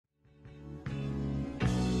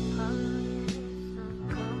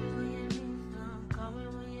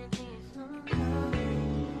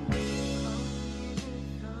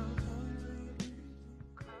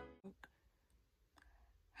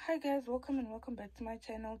Hi guys, welcome and welcome back to my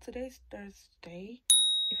channel. Today's Thursday,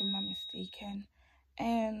 if I'm not mistaken,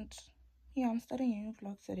 and yeah, I'm starting a new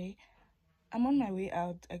vlog today. I'm on my way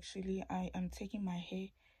out. Actually, I am taking my hair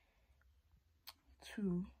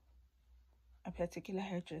to a particular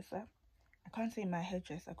hairdresser. I can't say my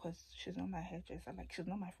hairdresser because she's not my hairdresser, like she's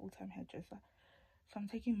not my full-time hairdresser. So I'm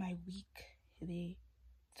taking my wig there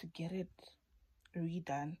to get it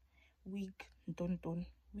redone. Wig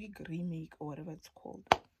remake or whatever it's called.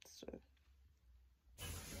 So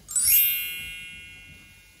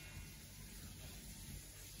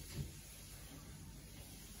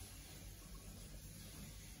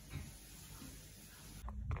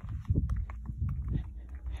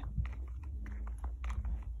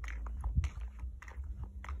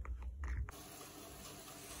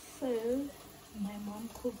my mom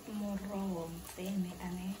cooked more raw thing,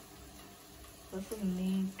 and this is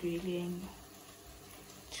me grilling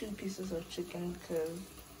 2 pieces of chicken because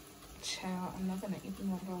child, I'm not gonna eat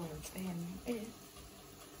more raw thing.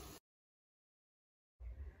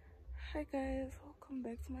 Hi guys, welcome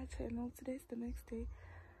back to my channel. Today's the next day.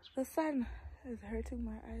 The sun is hurting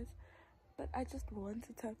my eyes, but I just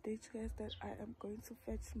wanted to update you guys that I am going to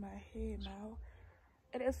fetch my hair now.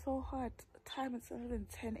 It is so hot. The time is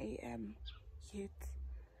 10 a.m. yet,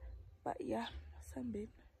 but yeah, sunbathe.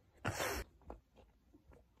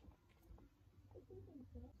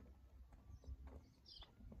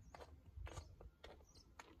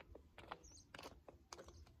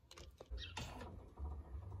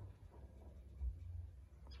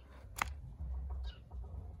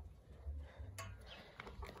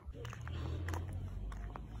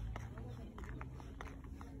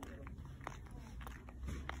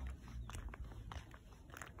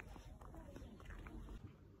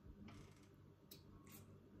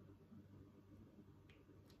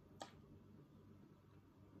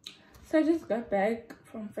 So I just got back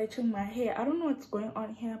from fetching my hair. I don't know what's going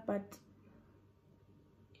on here, but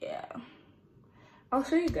yeah, I'll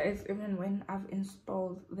show you guys even when I've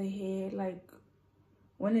installed the hair, like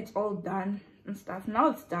when it's all done and stuff. Now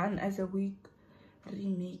it's done as a wig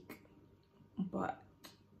remake, but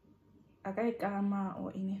I got gamma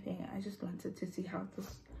or anything. I just wanted to see how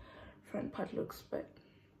this front part looks, but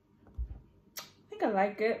I think I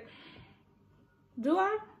like it. Do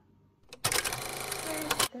I?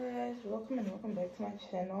 Guys, welcome and welcome back to my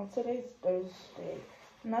channel. Today's Thursday.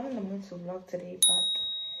 I'm not in the mood to vlog today, but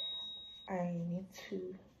I need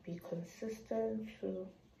to be consistent. So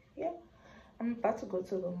yeah, I'm about to go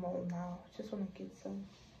to the mall now. Just want to get some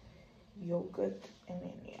yogurt and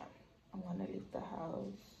then yeah, I'm gonna leave the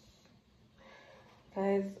house.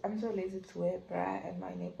 Guys, I'm so lazy to wear bra and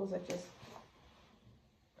my nipples are just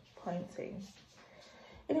pointing.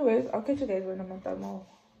 Anyways, I'll catch you guys when I'm at the mall.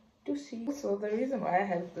 Do see. So the reason why I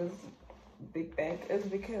have this big bag is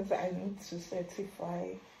because I need to certify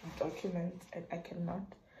documents and I cannot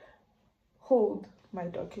hold my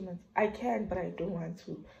documents. I can, but I don't want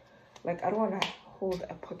to. Like, I don't want to hold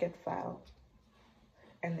a pocket file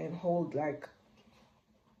and then hold like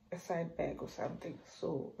a side bag or something.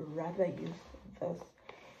 So rather use this.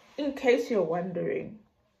 In case you're wondering,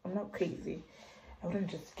 I'm not crazy. I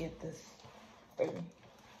wouldn't just get this thing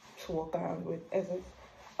to walk around with as if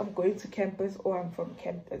I'm going to campus or I'm from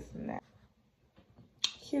campus now.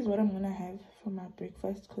 Here's what I'm gonna have for my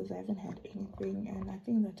breakfast because I haven't had anything, and I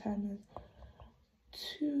think the time is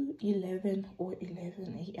 2:11 or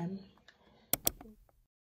 11 a.m.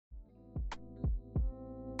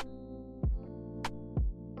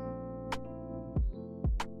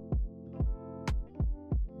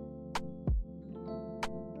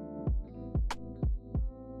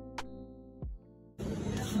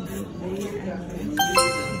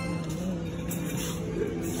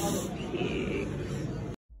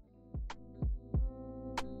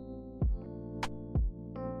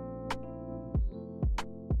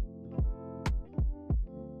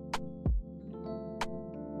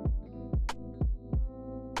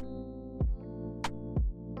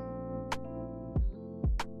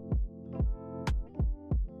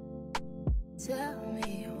 Tell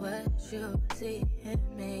me what you see in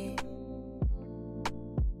me.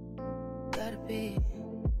 Gotta be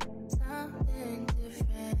something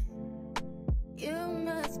different. You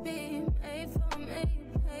must be made for me.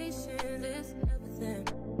 Patience is everything.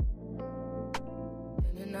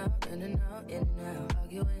 In and out, in and out, in and out.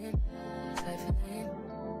 Arguing, trifling,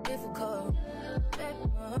 difficult. Baby,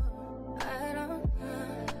 more. I don't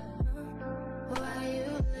know why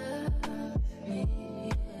you love me.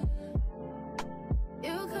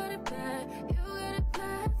 You got it bad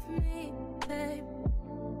for me, babe.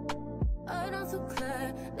 I don't so clear.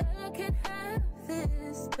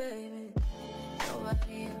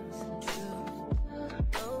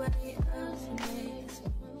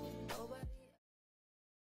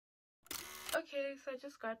 Okay, so I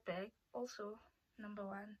just got back. Also, number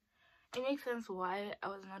one, it makes sense why I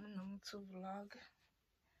was not in the mood to vlog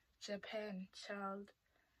Japan, child.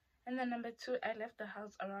 And then number two, I left the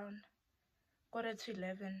house around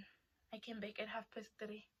 11:45. I came back at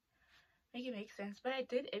 3:30. Make it make sense. But I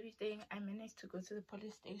did everything. I managed to go to the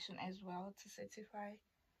police station as well to certify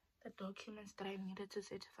the documents that I needed to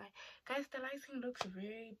certify. Guys, the lighting looks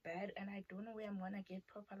very bad and I don't know where I'm gonna get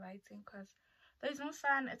proper lighting because there's no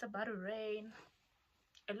sun. It's about to rain.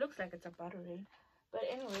 It looks like it's about to rain. But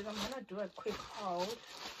anyways, I'm gonna do a quick haul.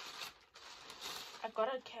 I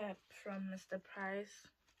got a cap from Mr. Price.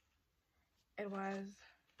 It was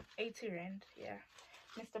 80 rand. Yeah,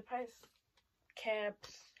 Mr. Price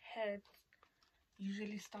caps, hats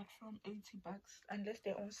usually start from 80 bucks unless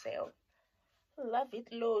they're on sale. Love it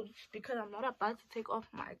loads because I'm not about to take off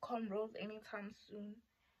my cornrows anytime soon.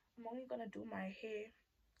 I'm only gonna do my hair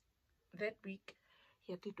that week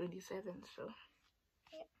here to 27. So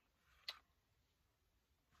yeah,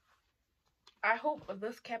 I hope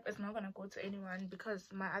this cap is not gonna go to anyone because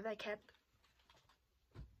my other cap,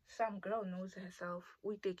 some girl knows herself.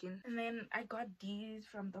 We taking. And then I got these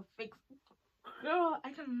from the fix. Girl,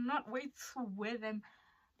 I cannot wait to wear them.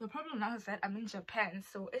 The problem now is that I'm in Japan,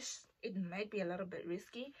 so it might be a little bit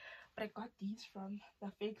risky. But I got these from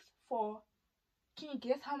the fix for, can you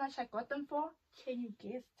guess how much I got them for? Can you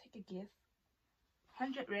guess? Take a guess.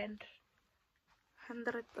 100 rand.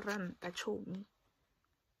 100 rand, that showed me.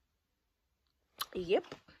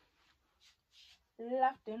 Yep.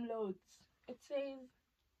 Love them loads. It says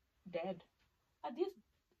dead. Are these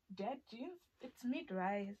dead jeans? It's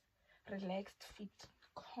mid-rise. Relaxed fit.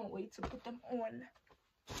 Can't wait to put them on.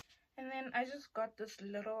 And then I just got this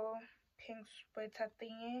little pink sweater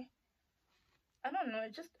thingy. I don't know,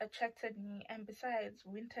 it just attracted me. And besides,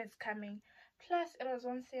 winter is coming. Plus, it was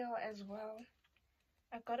on sale as well.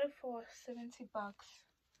 I got it for 70 bucks.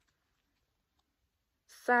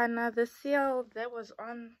 Sana, the sale that was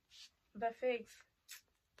on the fix.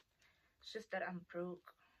 It's just that I'm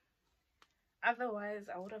broke. Otherwise,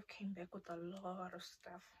 I would have came back with a lot of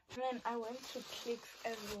stuff. And then I went to Clicks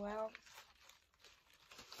as well.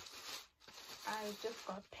 I just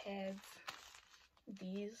got pads.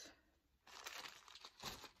 These.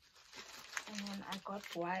 And then I got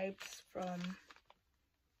wipes from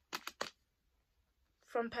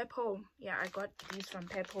Pep Home. Yeah, I got these from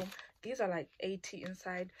Pep Home. These are like 80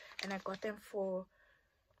 inside. And I got them for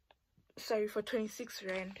 26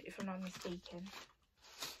 rand, if I'm not mistaken.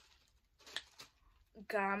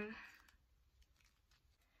 Gum.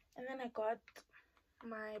 And then I got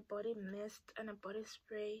my body mist and a body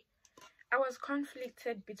spray. I was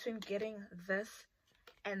conflicted between getting this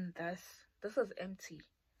and this. This was empty.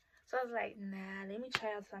 So I was like, nah, let me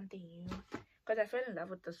try out something new. Because I fell in love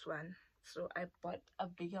with this one. So I bought a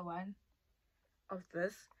bigger one of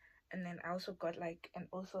this. And then I also got like an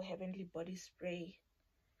Also Heavenly body spray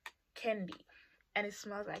candy. And it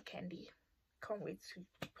smells like candy. Can't wait to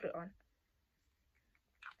put it on.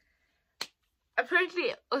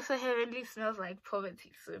 Apparently, Also Heavenly smells like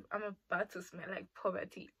poverty. So I'm about to smell like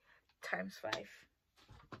poverty times 5.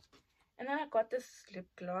 And then I got this lip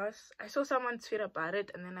gloss. I saw someone tweet about it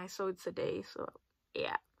and then I saw it today. So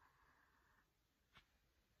yeah.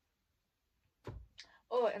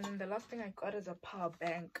 Oh, and then the last thing I got is a power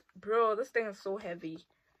bank. Bro, this thing is so heavy.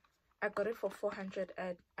 I got it for 400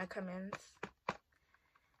 at Ackermans.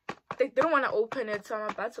 They didn't want to open it, so I'm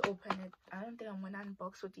about to open it. I don't think I'm going to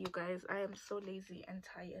unbox with you guys. I am so lazy and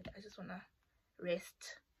tired. I just want to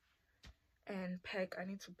rest and pack. I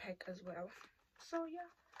need to pack as well. So yeah,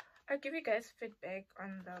 I'll give you guys feedback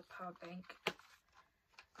on the power bank.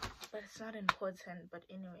 But it's not important. But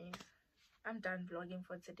anyways, I'm done vlogging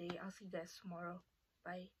for today. I'll see you guys tomorrow.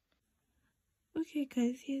 Bye. Okay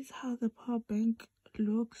guys, here's how the power bank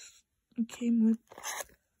looks. It came with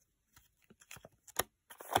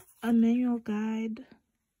a manual guide.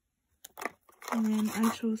 And then I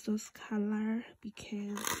chose this color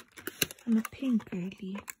because I'm a pink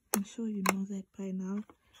girly. I'm sure you know that by now.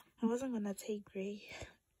 I wasn't gonna take gray.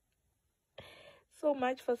 So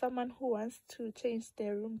much for someone who wants to change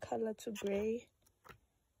their room color to gray.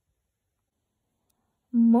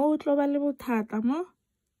 Bruh,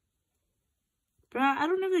 I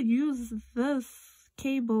don't ever use this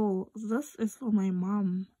cable. This is for my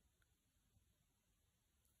mom.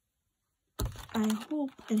 I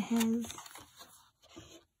hope it has...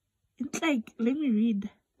 It's like, let me read.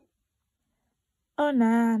 Oh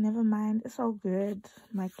nah, never mind. It's all good.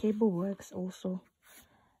 My cable works also.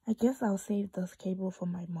 I guess I'll save this cable for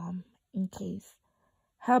my mom in case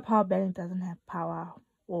her power bank doesn't have power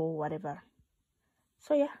or whatever.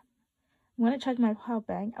 So yeah, want to charge my power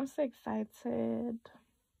bank. I'm so excited.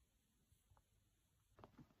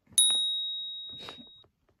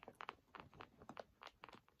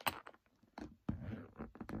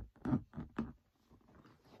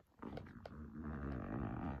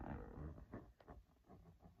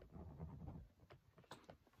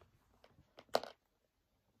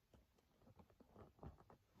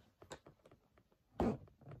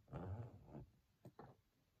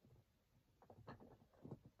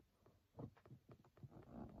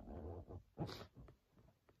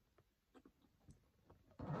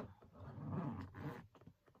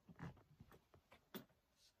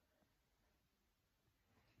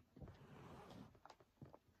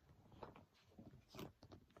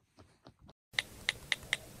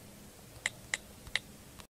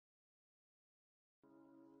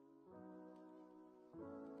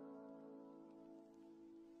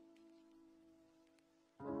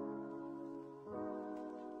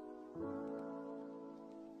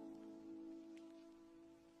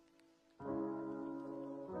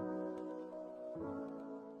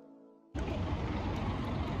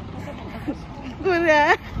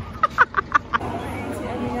 Good.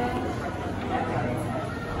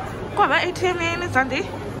 Kwa ba ATM yini Zandi?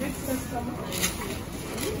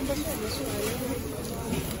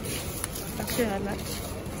 Actually, I like.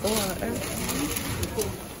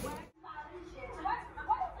 Oh,